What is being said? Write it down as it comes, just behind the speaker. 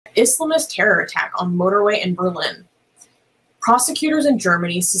Islamist terror attack on Motorway in Berlin. Prosecutors in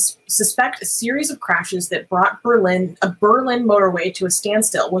Germany suspect a series of crashes that brought a Berlin motorway to a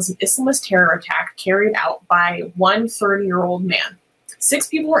standstill was an Islamist terror attack carried out by one 30-year-old man. 6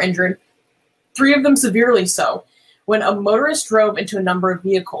 people were injured, 3 of them severely so, when a motorist drove into a number of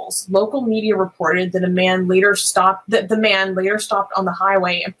vehicles. Local media reported that the man later stopped on the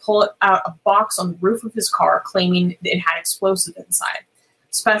highway and pulled out a box on the roof of his car, claiming that it had explosives inside.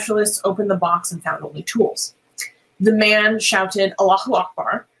 Specialists opened the box and found only tools. The man shouted Allahu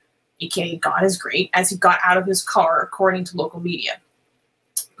Akbar, aka God is great, as he got out of his car, according to local media.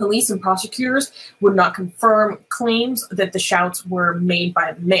 Police and prosecutors would not confirm claims that the shouts were made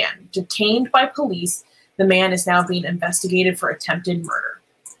by the man. Detained by police, the man is now being investigated for attempted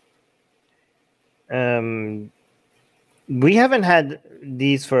murder. We haven't had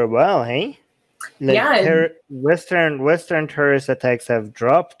these for a while, hey? Like yeah. Western terrorist attacks have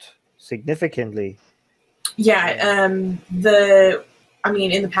dropped significantly. Yeah, in the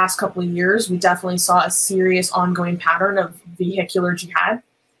past couple of years, we definitely saw a serious ongoing pattern of vehicular jihad,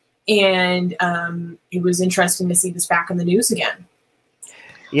 and it was interesting to see this back in the news again.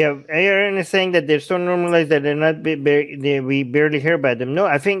 Yeah, Aaron is saying that they're so normalized that we barely hear about them. No,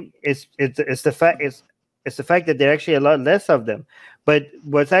 I think it's the fact that there are actually a lot less of them. But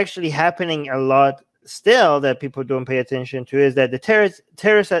what's actually happening a lot still that people don't pay attention to is that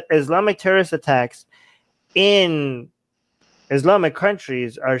the Islamic terrorist attacks in Islamic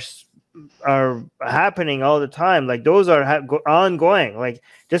countries are happening all the time. Like those are ongoing. Like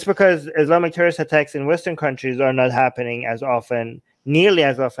just because Islamic terrorist attacks in Western countries are not happening as often, nearly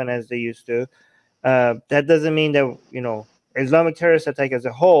as often as they used to, that doesn't mean that Islamic terrorist attack as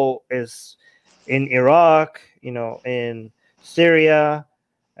a whole is in Iraq, in Syria,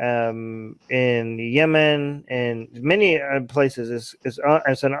 in Yemen, and many places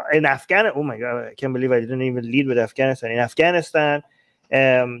in Afghanistan. Oh my God, I can't believe I didn't even lead with Afghanistan. In Afghanistan,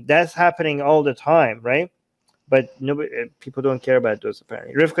 that's happening all the time, right? But people don't care about those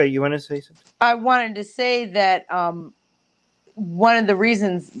apparently. Rivka, you want to say something? I wanted to say that one of the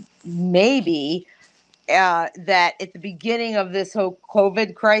reasons maybe that at the beginning of this whole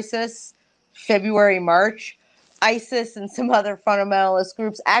COVID crisis, February, March, ISIS and some other fundamentalist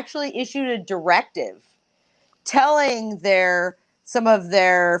groups actually issued a directive telling some of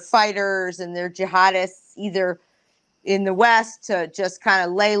their fighters and their jihadists either in the West to just kind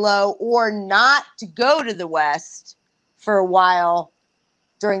of lay low or not to go to the West for a while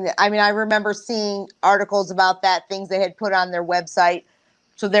I remember seeing articles about that, things they had put on their website.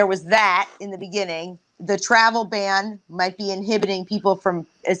 So there was that in the beginning. The travel ban might be inhibiting people from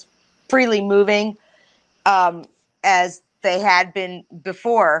as freely moving as they had been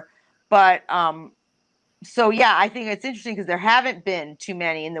before. But so, yeah, I think it's interesting because there haven't been too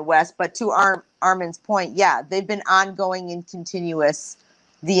many in the West. But to Armin's point, yeah, they've been ongoing and continuous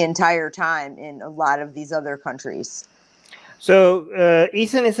the entire time in a lot of these other countries. So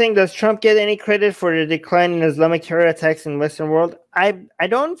Ethan is saying, does Trump get any credit for the decline in Islamic terror attacks in Western world? I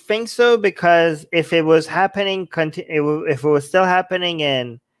don't think so, because if it was happening, if it was still happening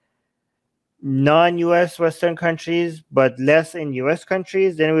in non-U.S. Western countries, but less in U.S.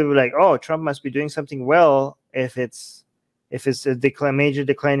 countries, then we were like, oh, Trump must be doing something well if it's a major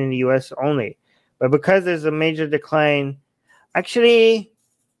decline in the U.S. only. But because there's a major decline, actually,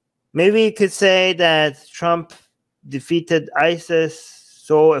 maybe you could say that Trump defeated ISIS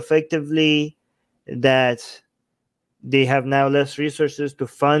so effectively that they have now less resources to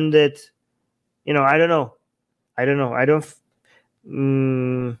fund it. I don't know.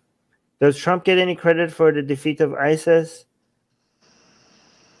 Does Trump get any credit for the defeat of ISIS?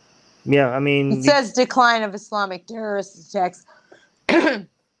 Yeah, it says decline of Islamic terrorist attacks. Yeah,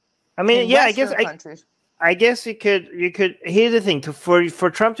 I guess you could. Here's the thing: for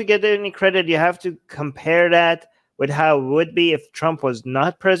Trump to get any credit, you have to compare that with how it would be if Trump was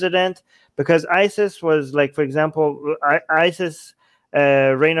not president, because ISIS was, like, for example, ISIS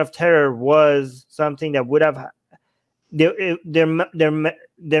reign of terror was something that would have their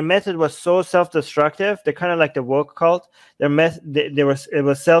method was so self-destructive. They're kind of like the woke cult. It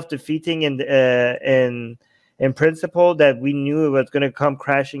was self-defeating in principle, that we knew it was going to come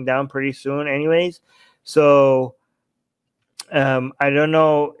crashing down pretty soon anyways. So I don't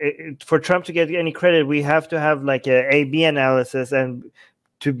know, for Trump to get any credit, we have to have like a A/B analysis, and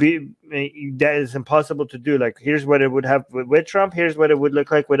that is impossible to do. Like, here's what it would have with Trump, here's what it would look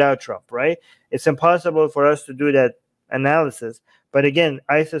like without Trump, right? It's impossible for us to do that analysis. But again,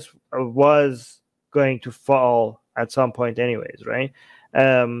 ISIS was going to fall at some point anyways, right?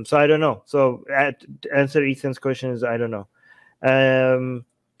 So I don't know. So to answer Ethan's question is I don't know.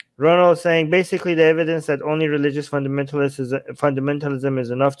 Ronald saying basically the evidence that only religious fundamentalism is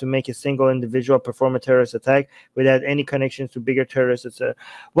enough to make a single individual perform a terrorist attack without any connections to bigger terrorists, etc.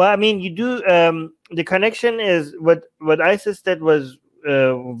 Well, I mean, you do. The connection is what ISIS did was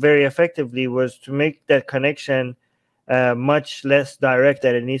very effectively was to make that connection much less direct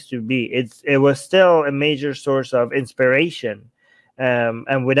than it needs to be. It was still a major source of inspiration,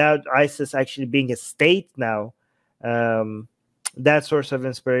 and without ISIS actually being a state now. That source of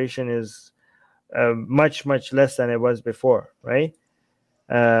inspiration is much less than it was before, right?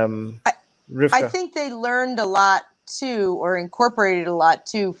 I think they learned a lot too, or incorporated a lot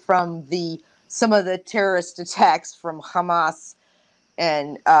too, from some of the terrorist attacks from Hamas,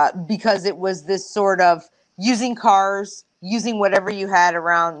 and because it was this sort of using cars, using whatever you had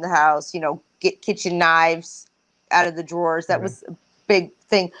around the house, get kitchen knives out of the drawers. That was a big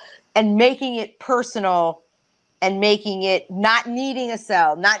thing, and making it personal. And making it not needing a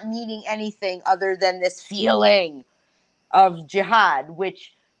cell, not needing anything other than this feeling of jihad,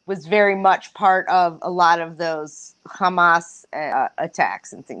 which was very much part of a lot of those Hamas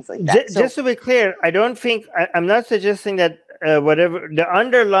attacks and things like that. Just to be clear, I don't think I'm not suggesting that whatever the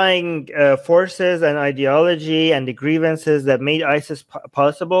underlying forces and ideology and the grievances that made ISIS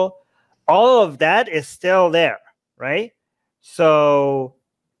possible, all of that is still there, right? So.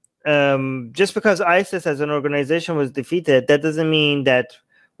 Just because ISIS as an organization was defeated, that doesn't mean that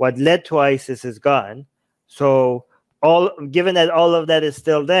what led to ISIS is gone. So given that all of that is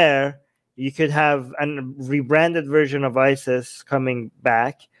still there, you could have a rebranded version of ISIS coming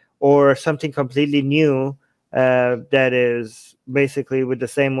back, or something completely new that is basically with the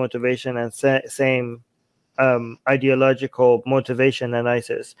same motivation and same ideological motivation than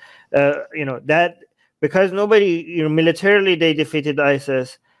ISIS. That because nobody, militarily they defeated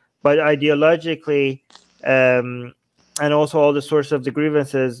ISIS. But ideologically, and also all the source of the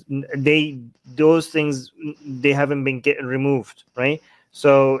grievances, those things they haven't been removed, right?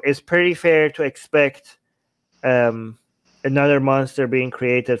 So it's pretty fair to expect another monster being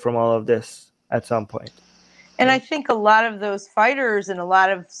created from all of this at some point. And I think a lot of those fighters and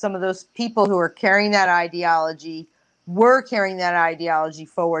some of those people who are carrying that ideology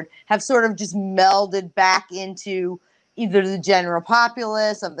forward have sort of just melded back into either the general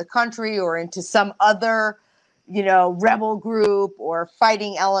populace of the country or into some other, rebel group or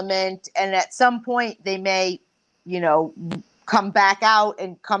fighting element. And at some point they may, come back out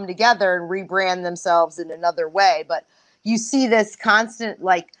and come together and rebrand themselves in another way. But you see this constant,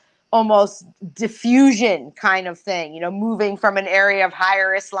 almost diffusion kind of thing, moving from an area of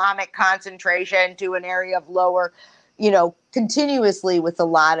higher Islamic concentration to an area of lower, continuously with a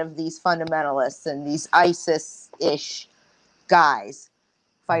lot of these fundamentalists and these ISIS-ish guys,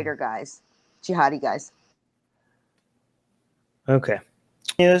 fighter guys, jihadi guys. Okay.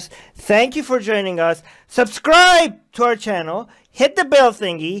 Thank you for joining us. Subscribe to our channel. Hit the bell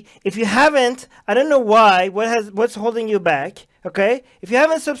thingy. If you haven't, I don't know why. What's holding you back? Okay. If you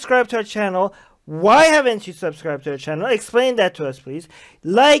haven't subscribed to our channel, why haven't you subscribed to our channel? Explain that to us, please.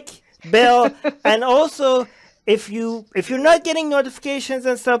 Like, bell, and also if you're not getting notifications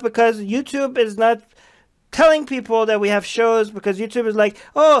and stuff because YouTube is not telling people that we have shows, because YouTube is like,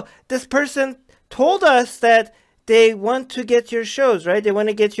 oh, this person told us that they want to get your shows, right? They want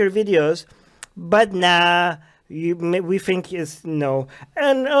to get your videos, but nah, we think is no.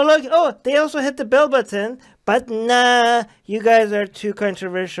 And they also hit the bell button, but nah, you guys are too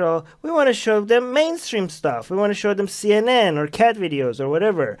controversial. We want to show them mainstream stuff. We want to show them CNN or cat videos or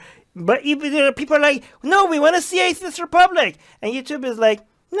whatever. But even people are like, no, we want to see Atheist Republic. And YouTube is like,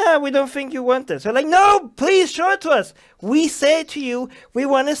 no, we don't think you want this. So like, no, please show it to us. We say to you, we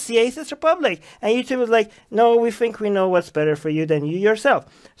want to see Atheist Republic. And YouTube is like, no, we think we know what's better for you than you yourself.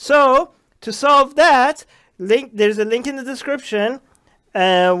 So to solve that, there's a link in the description,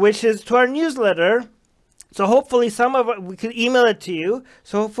 which is to our newsletter. So hopefully we could email it to you.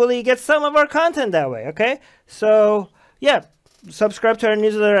 So hopefully you get some of our content that way. Okay. So yeah, subscribe to our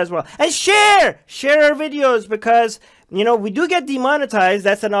newsletter as well. And share our videos, because we do get demonetized.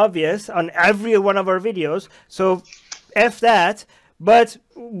 That's an obvious on every one of our videos. So F that. But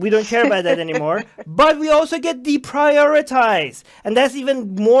we don't care about that anymore. But we also get deprioritized, and that's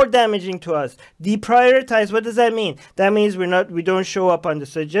even more damaging to us. Deprioritized, what does that mean? That means we don't show up on the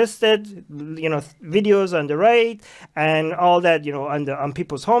suggested, videos on the right, and all that, on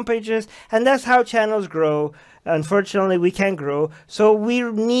people's homepages. And that's how channels grow. Unfortunately, we can't grow. So we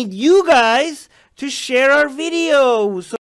need you guys to share our videos.